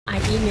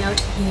emailed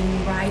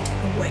him right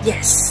away.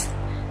 Yes,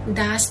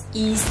 that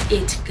is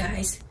it,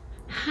 guys.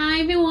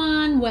 Hi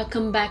everyone,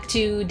 welcome back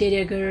to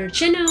Data Girl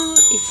channel.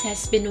 It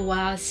has been a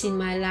while since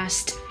my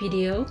last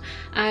video.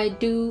 I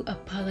do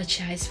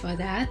apologize for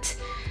that,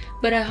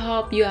 but I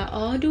hope you are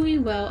all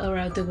doing well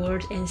around the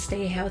world and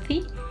stay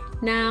healthy.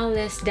 Now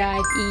let's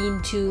dive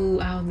into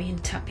our main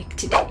topic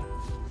today.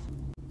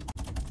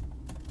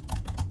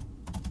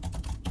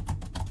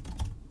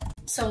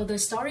 So the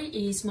story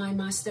is my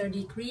master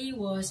degree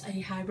was a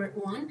hybrid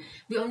one.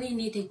 We only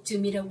needed to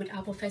meet up with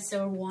our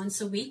professor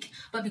once a week,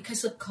 but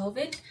because of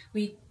COVID,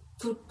 we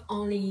could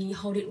only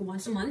hold it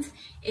once a month.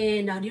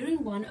 And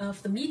during one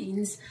of the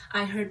meetings,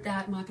 I heard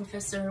that my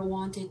professor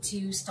wanted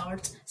to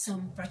start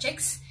some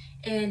projects.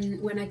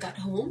 And when I got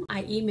home,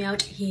 I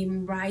emailed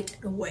him right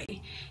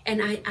away.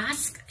 And I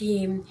asked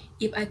him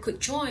if I could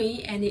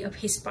join any of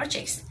his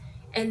projects.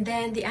 And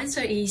then the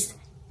answer is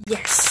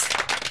yes.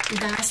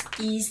 That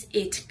is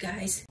it,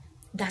 guys.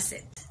 That's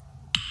it.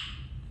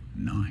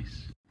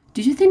 Nice.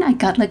 Do you think I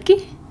got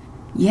lucky?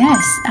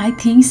 Yes, I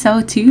think so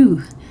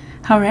too.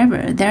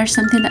 However, there's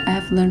something that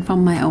I've learned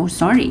from my own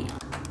story.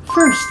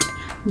 First,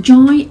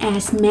 join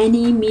as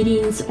many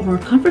meetings or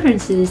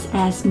conferences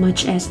as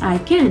much as I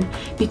can,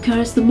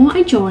 because the more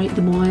I join,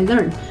 the more I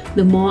learn.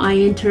 The more I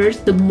enter,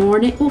 the more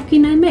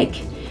networking I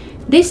make.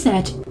 They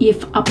said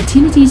if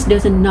opportunities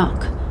doesn't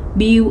knock,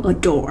 build a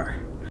door.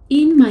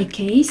 In my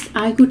case,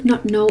 I would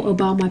not know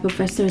about my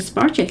professor's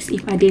projects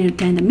if I didn't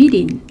attend the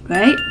meeting,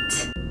 right?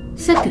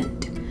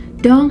 Second,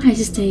 don't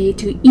hesitate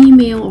to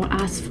email or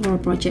ask for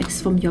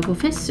projects from your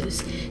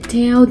professors.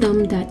 Tell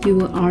them that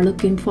you are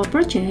looking for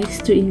projects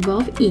to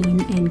involve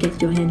in and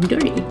get your hand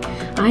dirty.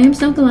 I am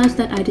so glad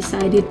that I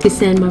decided to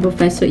send my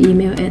professor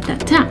email at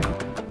that time.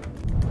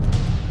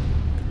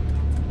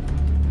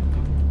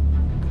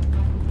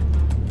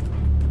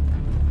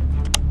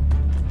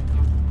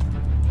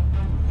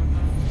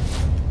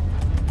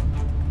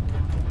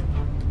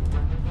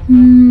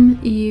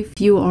 If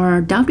you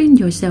are doubting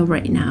yourself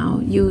right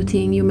now, you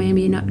think you may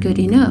be not good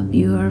enough,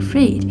 you are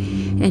afraid,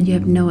 and you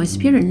have no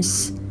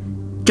experience,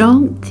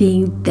 don't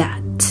think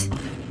that.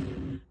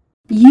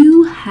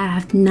 You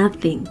have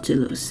nothing to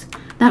lose.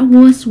 That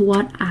was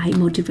what I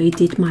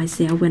motivated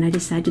myself when I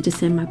decided to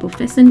send my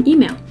professor an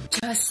email.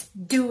 Just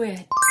do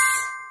it.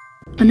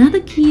 Another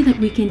key that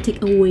we can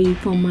take away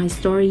from my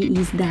story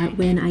is that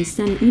when I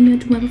sent email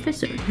to my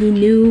professor, he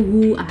knew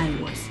who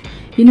I was.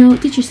 You know,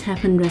 teachers have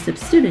hundreds of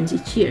students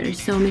each year,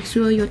 so make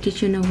sure your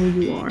teacher knows who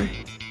you are.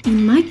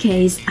 In my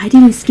case, I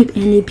didn't skip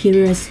any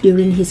periods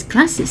during his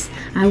classes.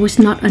 I was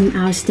not an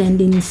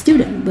outstanding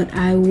student, but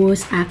I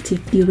was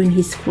active during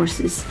his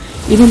courses,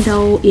 even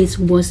though it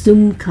was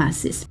Zoom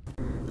classes.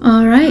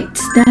 Alright,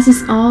 that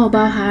is all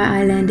about how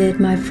I landed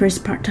my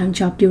first part-time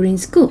job during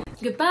school.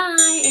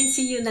 Goodbye and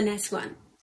see you in the next one.